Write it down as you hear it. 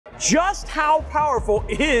Just how powerful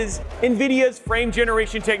is NVIDIA's frame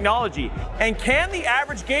generation technology? And can the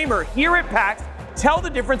average gamer here at PAX tell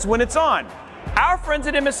the difference when it's on? Our friends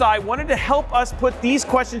at MSI wanted to help us put these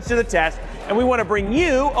questions to the test, and we want to bring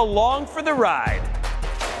you along for the ride.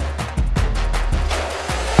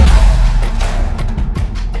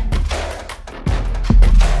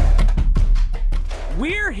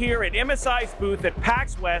 We're here at MSI's booth at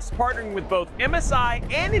PAX West, partnering with both MSI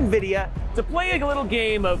and NVIDIA to play a little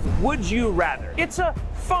game of Would You Rather. It's a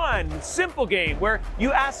fun, simple game where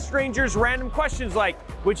you ask strangers random questions like,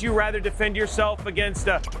 would you rather defend yourself against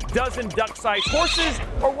a dozen duck-sized horses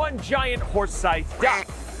or one giant horse-sized duck?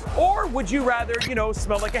 Or would you rather,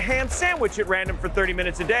 smell like a ham sandwich at random for 30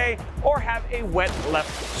 minutes a day or have a wet left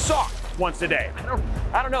sock once a day?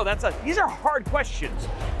 I don't know, these are hard questions.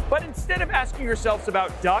 But instead of asking yourselves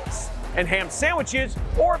about ducks and ham sandwiches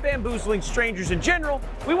or bamboozling strangers in general,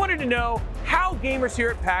 we wanted to know how gamers here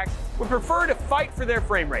at PAX would prefer to fight for their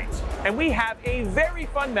frame rates. And we have a very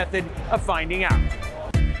fun method of finding out.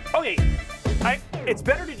 Okay, it's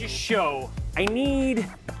better to just show. I need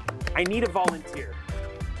a volunteer.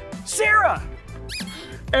 Sarah!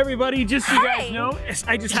 Everybody, just so you guys know,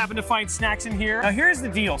 I just happened to find snacks in here. Now here's the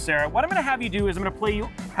deal, Sarah. What I'm gonna have you do is I'm gonna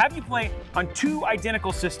have you play on two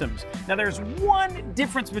identical systems. Now there's one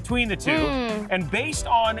difference between the two, and based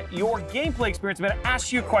on your gameplay experience, I'm gonna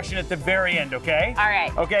ask you a question at the very end, okay? All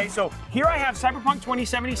right. Okay, so here I have Cyberpunk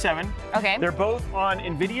 2077. Okay. They're both on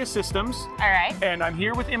NVIDIA systems. All right. And I'm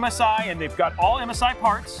here with MSI, and they've got all MSI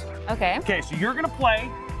parts. Okay. Okay, so you're gonna play,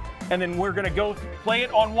 and then we're gonna go play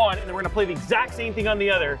it on one, and then we're gonna play the exact same thing on the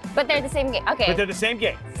other. But they're the same game, okay. But they're the same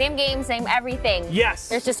game. Same game, same everything. Yes.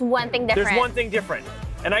 There's just one thing different. There's one thing different.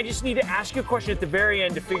 And I just need to ask you a question at the very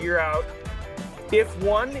end to figure out if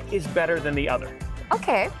one is better than the other.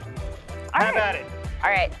 Okay. Have at it.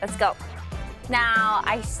 All right, let's go. Now,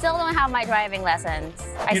 I still don't have my driving lessons.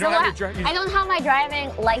 I don't have my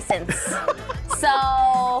driving license.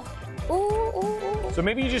 So, So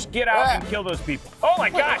maybe you just get out and kill those people. Oh my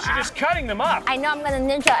gosh, you're just cutting them up. I know, I'm gonna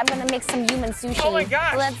ninja. I'm gonna make some human sushi. Oh my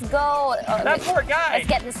gosh. Let's go. That poor guy. Let's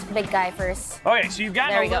get this big guy first. Okay, so you've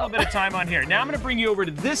got a little bit of time on here. Now I'm gonna bring you over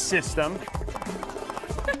to this system.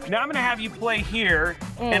 Now I'm gonna have you play here,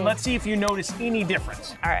 and let's see if you notice any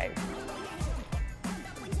difference. All right.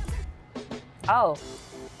 Oh.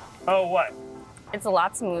 Oh, what? It's a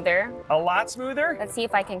lot smoother. A lot smoother? Let's see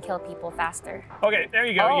if I can kill people faster. Okay, there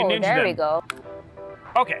you go. You ninja them. There we go.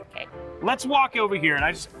 Okay, let's walk over here,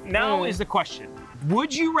 and now is the question.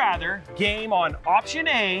 Would you rather game on option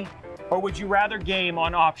A, or would you rather game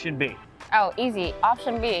on option B? Oh, easy,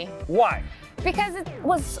 option B. Why? Because it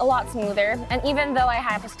was a lot smoother, and even though I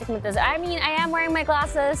have astigmatism, I mean, I am wearing my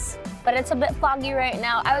glasses, but it's a bit foggy right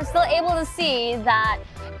now. I was still able to see that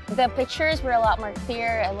the pictures were a lot more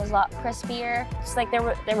clear. It was a lot crispier. It's like there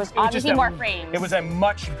was obviously more frames. It was a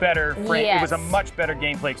much better frame. Yes. It was a much better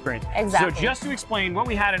gameplay experience. Exactly. So just to explain, what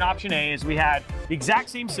we had in option A is we had the exact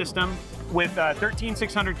same system with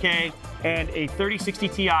 13600K and a 3060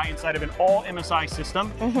 Ti inside of an all MSI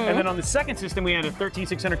system. And then on the second system, we had a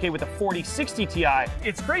 13600K with a 4060 Ti.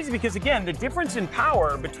 It's crazy because, again, the difference in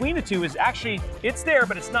power between the two is actually, it's there,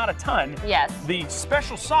 but it's not a ton. Yes. The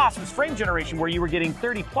special sauce was frame generation, where you were getting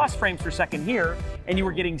 30 plus frames per second here, and you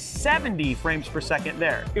were getting 70 frames per second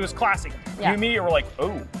there. It was classic. Yeah. You immediately were like,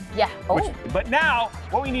 oh. Yeah. Oh. But now,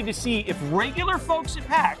 what we need to see if regular folks at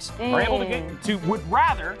PAX are able to would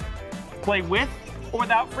rather play with or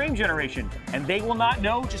without frame generation. And they will not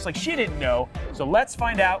know, just like she didn't know. So let's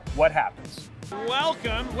find out what happens.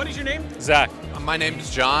 Welcome. What is your name? Zach. My name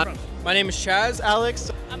is John. My name is Chaz.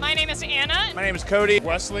 Alex. My name is Anna. My name is Cody.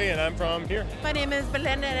 Wesley, and I'm from here. My name is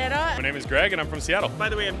Belen Herrera. My name is Greg, and I'm from Seattle. By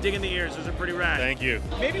the way, I'm digging the ears. Those are pretty rad. Thank you.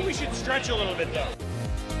 Maybe we should stretch a little bit, though.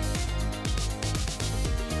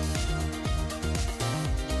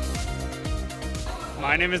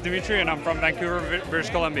 My name is Dimitri, and I'm from Vancouver, British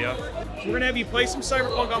Columbia. We're gonna have you play some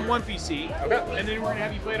Cyberpunk on one PC, and then we're gonna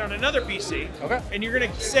have you play it on another PC. And you're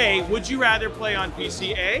gonna say, would you rather play on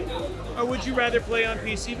PC A, or would you rather play on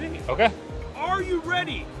PC B? Okay. Are you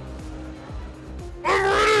ready?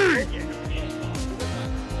 I'm ready!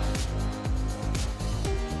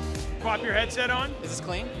 Pop your headset on. Is this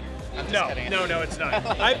clean? No, it's not.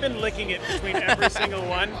 I've been licking it between every single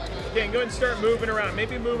one. Okay, go ahead and start moving around.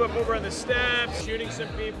 Maybe move up over on the steps, shooting some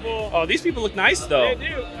people. Oh, these people look nice, though. They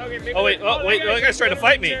do. Okay, maybe that guy's trying to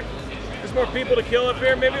fight me. There's more people to kill up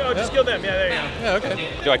here. Maybe, just kill them. Yeah, there you go. Yeah,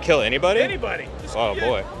 okay. Do I kill anybody? Anybody. Oh,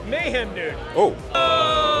 boy. Mayhem, dude. Oh.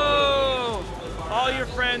 Oh! All your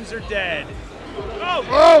friends are dead.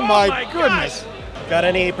 Oh my goodness. Gosh. Got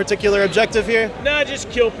any particular objective here? Nah, just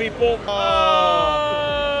kill people.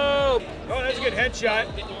 good headshot.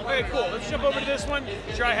 Okay, cool. Let's jump over to this one.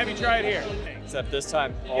 Have you try it here. Except this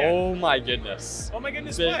time, Yeah. oh my goodness. Oh my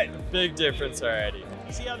goodness, what? Big difference already.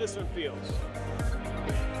 See how this one feels.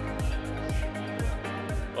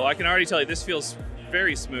 Well, I can already tell you this feels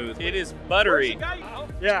very smooth. It is buttery.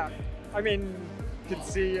 Yeah, I mean, you can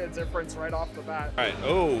see a difference right off the bat. All right.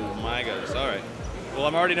 Oh my goodness. All right. Well,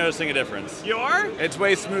 I'm already noticing a difference. You are? It's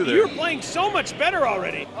way smoother. You're playing so much better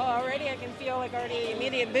already. Oh, already I can feel like already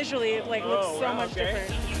immediate visually it like looks so much different.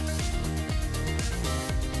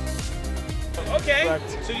 Okay,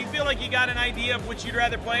 so do you feel like you got an idea of which you'd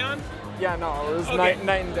rather play on? Yeah, no, it was Okay.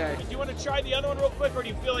 night and day. Do you want to try the other one real quick, or do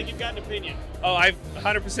you feel like you've got an opinion? Oh, I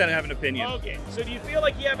 100% have an opinion. Okay, so do you feel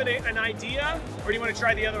like you have an idea, or do you want to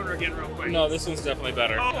try the other one again real quick? No, this one's definitely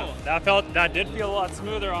better. Oh. That did feel a lot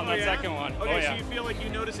smoother on that Yeah? second one. Okay, Oh yeah, so you feel like you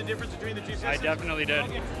notice a difference between the two systems? I definitely did.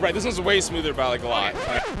 Okay. Right. This one's way smoother by like a lot.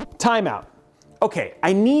 Timeout. Okay,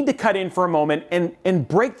 I need to cut in for a moment and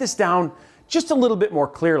break this down just a little bit more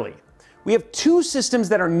clearly. We have two systems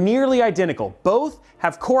that are nearly identical. Both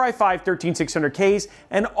have Core i5-13600Ks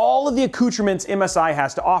and all of the accoutrements MSI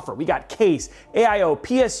has to offer. We got case, AIO,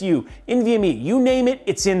 PSU, NVMe, you name it,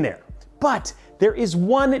 it's in there. But there is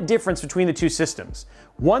one difference between the two systems.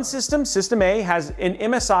 One system, System A, has an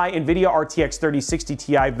MSI NVIDIA RTX 3060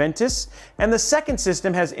 Ti Ventus, and the second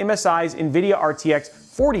system has MSI's NVIDIA RTX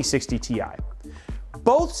 4060 Ti.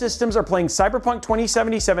 Both systems are playing Cyberpunk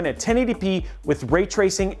 2077 at 1080p with ray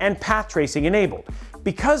tracing and path tracing enabled.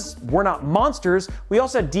 Because we're not monsters, we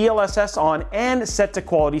also have DLSS on and set to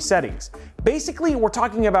quality settings. Basically, we're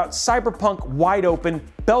talking about Cyberpunk wide open,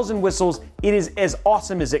 bells and whistles. It is as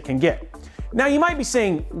awesome as it can get. Now you might be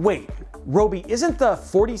saying, wait, Robey, isn't the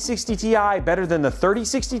 4060 Ti better than the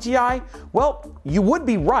 3060 Ti? Well, you would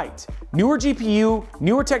be right. Newer GPU,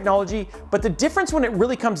 newer technology, but the difference when it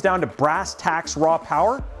really comes down to brass tacks raw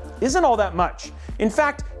power isn't all that much. In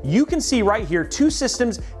fact, you can see right here two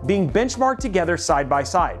systems being benchmarked together side by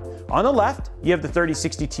side. On the left, you have the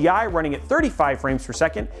 3060 Ti running at 35 frames per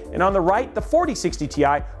second, and on the right, the 4060 Ti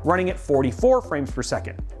running at 44 frames per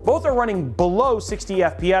second. Both are running below 60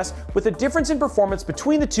 FPS, with a difference in performance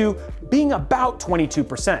between the two being about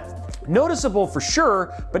 22%. Noticeable for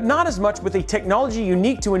sure, but not as much with a technology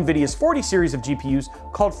unique to NVIDIA's 40 series of GPUs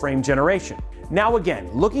called Frame Generation. Now again,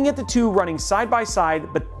 looking at the two running side by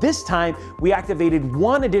side, but this time we activated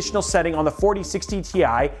one additional setting on the 4060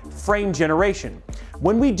 Ti, Frame Generation.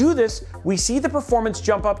 When we do this, we see the performance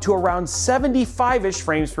jump up to around 75-ish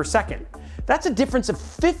frames per second. That's a difference of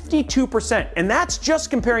 52%, and that's just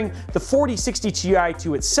comparing the 4060 Ti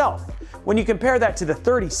to itself. When you compare that to the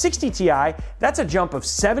 3060 Ti, that's a jump of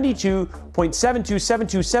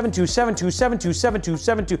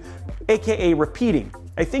 72.72727272727272, aka repeating.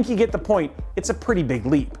 I think you get the point, it's a pretty big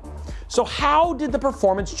leap. So how did the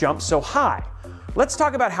performance jump so high? Let's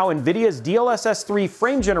talk about how NVIDIA's DLSS 3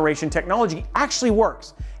 frame generation technology actually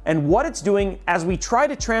works, and what it's doing as we try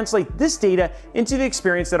to translate this data into the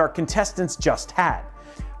experience that our contestants just had.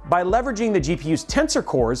 By leveraging the GPU's tensor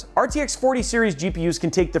cores, RTX 40 series GPUs can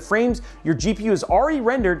take the frames your GPU has already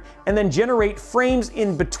rendered and then generate frames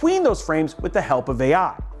in between those frames with the help of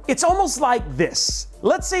AI. It's almost like this.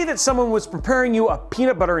 Let's say that someone was preparing you a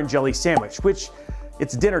peanut butter and jelly sandwich, which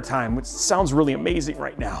it's dinner time, which sounds really amazing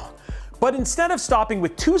right now. But instead of stopping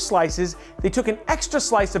with 2 slices, they took an extra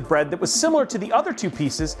slice of bread that was similar to the other 2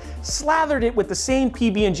 pieces, slathered it with the same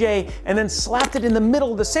PB&J, and then slapped it in the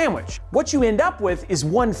middle of the sandwich. What you end up with is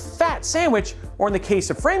one fat sandwich, or in the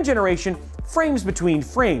case of frame generation, frames between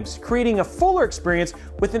frames, creating a fuller experience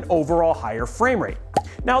with an overall higher frame rate.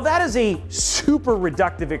 Now that is a super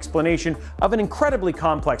reductive explanation of an incredibly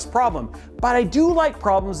complex problem, but I do like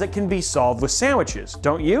problems that can be solved with sandwiches,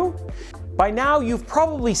 don't you? By now, you've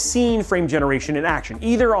probably seen frame generation in action,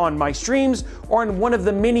 either on my streams or in one of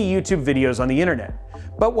the many YouTube videos on the internet.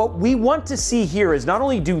 But what we want to see here is not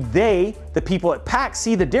only do they, the people at PAX,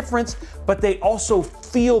 see the difference, but they also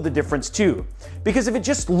feel the difference too. Because if it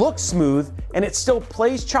just looks smooth and it still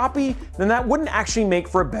plays choppy, then that wouldn't actually make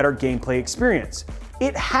for a better gameplay experience.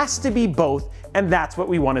 It has to be both, and that's what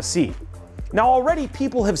we want to see. Now already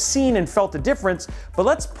people have seen and felt the difference, but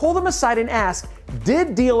let's pull them aside and ask, did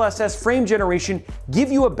DLSS frame generation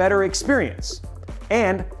give you a better experience?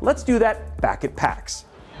 And let's do that back at PAX.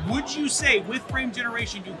 Would you say with frame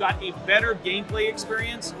generation you got a better gameplay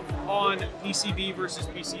experience on PCB versus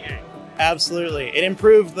PCA? Absolutely. It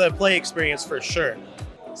improved the play experience for sure.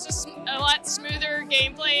 It's just a lot smoother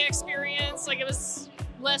gameplay experience. Like it was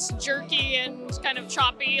less jerky and kind of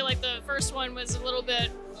choppy. Like the first one was a little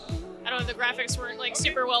bit, I don't know, the graphics weren't like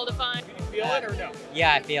super well defined. Did you feel it or no?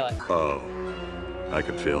 Yeah, I feel it. Oh, I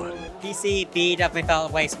could feel it. PCB definitely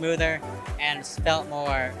felt way smoother, and felt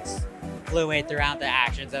more fluid throughout the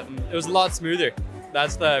actions of them. It was a lot smoother.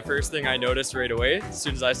 That's the first thing I noticed right away as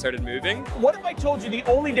soon as I started moving. What if I told you the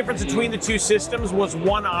only difference between the two systems was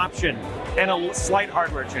one option and a slight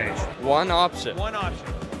hardware change? One option. One option.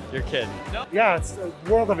 You're kidding. No? Yeah, it's a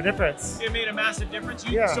world of a difference. It made a massive difference.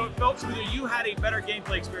 Yeah. So it felt smoother. You had a better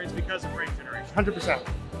gameplay experience because of Frame Generation. 100%.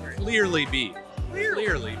 Clearly B.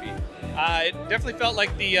 Clearly B. It definitely felt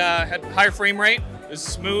like the had higher frame rate. It was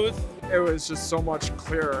smooth. It was just so much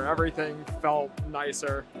clearer. Everything felt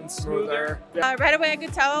nicer and smoother. Yeah. Right away I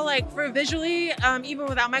could tell, like, for visually, even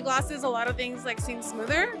without my glasses, a lot of things like seem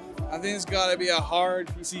smoother. I think it's got to be a hard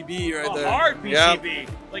PCB right there. A hard PCB. Yep.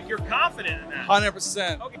 Like you're confident in that.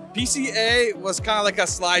 100%. Okay. PCA was kind of like a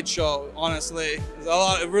slideshow, honestly. It was a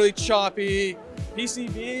lot, really choppy.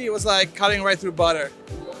 PCB was like cutting right through butter.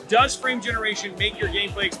 Does Frame Generation make your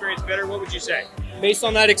gameplay experience better? What would you say? Based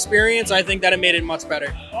on that experience, I think that it made it much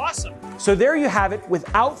better. Awesome. So there you have it.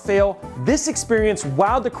 Without fail, this experience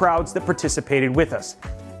wowed the crowds that participated with us.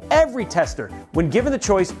 Every tester, when given the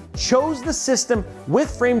choice, chose the system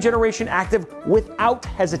with Frame Generation active without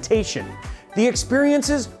hesitation. The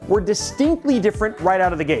experiences were distinctly different right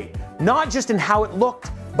out of the gate, not just in how it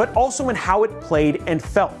looked, but also in how it played and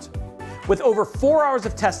felt. With over 4 hours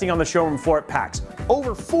of testing on the showroom floor at PAX,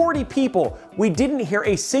 over 40 people, we didn't hear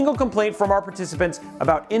a single complaint from our participants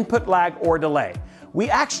about input lag or delay. We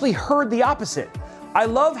actually heard the opposite. I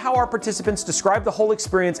love how our participants described the whole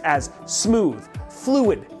experience as smooth,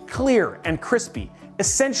 fluid, clear, and crispy,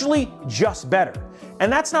 essentially just better.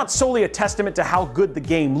 And that's not solely a testament to how good the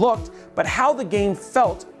game looked, but how the game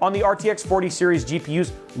felt on the RTX 40 series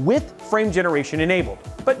GPUs with Frame Generation enabled.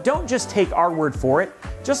 But don't just take our word for it,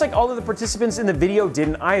 just like all of the participants in the video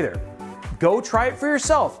didn't either. Go try it for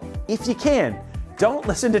yourself, if you can. Don't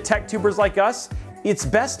listen to TechTubers like us. It's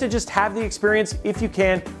best to just have the experience, if you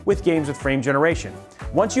can, with games with Frame Generation.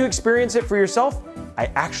 Once you experience it for yourself, I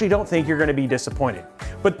actually don't think you're gonna be disappointed.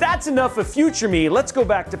 But that's enough of future me. Let's go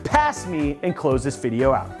back to past me and close this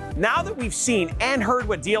video out. Now that we've seen and heard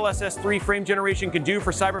what DLSS 3 Frame Generation can do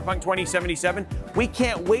for Cyberpunk 2077, we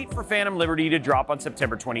can't wait for Phantom Liberty to drop on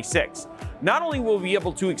September 26th. Not only will we be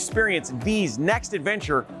able to experience V's next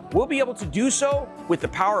adventure, we'll be able to do so with the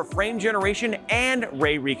power of Frame Generation and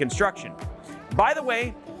ray reconstruction. By the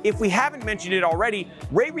way, if we haven't mentioned it already,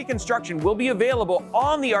 ray reconstruction will be available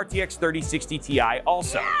on the RTX 3060 Ti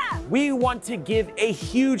also. Yeah! We want to give a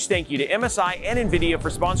huge thank you to MSI and NVIDIA for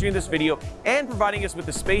sponsoring this video and providing us with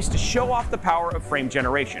the space to show off the power of Frame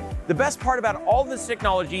Generation. The best part about all this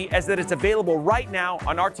technology is that it's available right now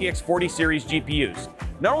on RTX 40 series GPUs.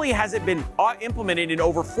 Not only has it been implemented in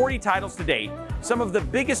over 40 titles to date, some of the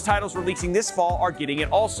biggest titles releasing this fall are getting it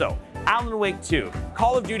also. Alan Wake 2,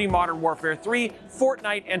 Call of Duty Modern Warfare 3,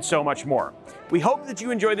 Fortnite, and so much more. We hope that you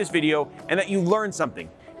enjoyed this video and that you learned something.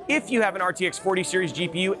 If you have an RTX 40 series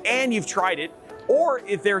GPU and you've tried it, or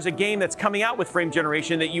if there's a game that's coming out with Frame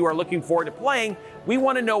Generation that you are looking forward to playing, we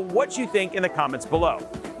want to know what you think in the comments below.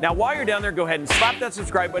 Now, while you're down there, go ahead and slap that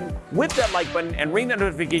subscribe button, whip that like button, and ring that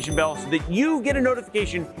notification bell so that you get a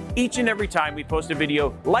notification each and every time we post a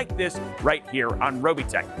video like this right here on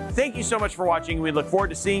Robeytech. Thank you so much for watching. We look forward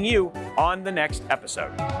to seeing you on the next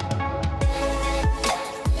episode.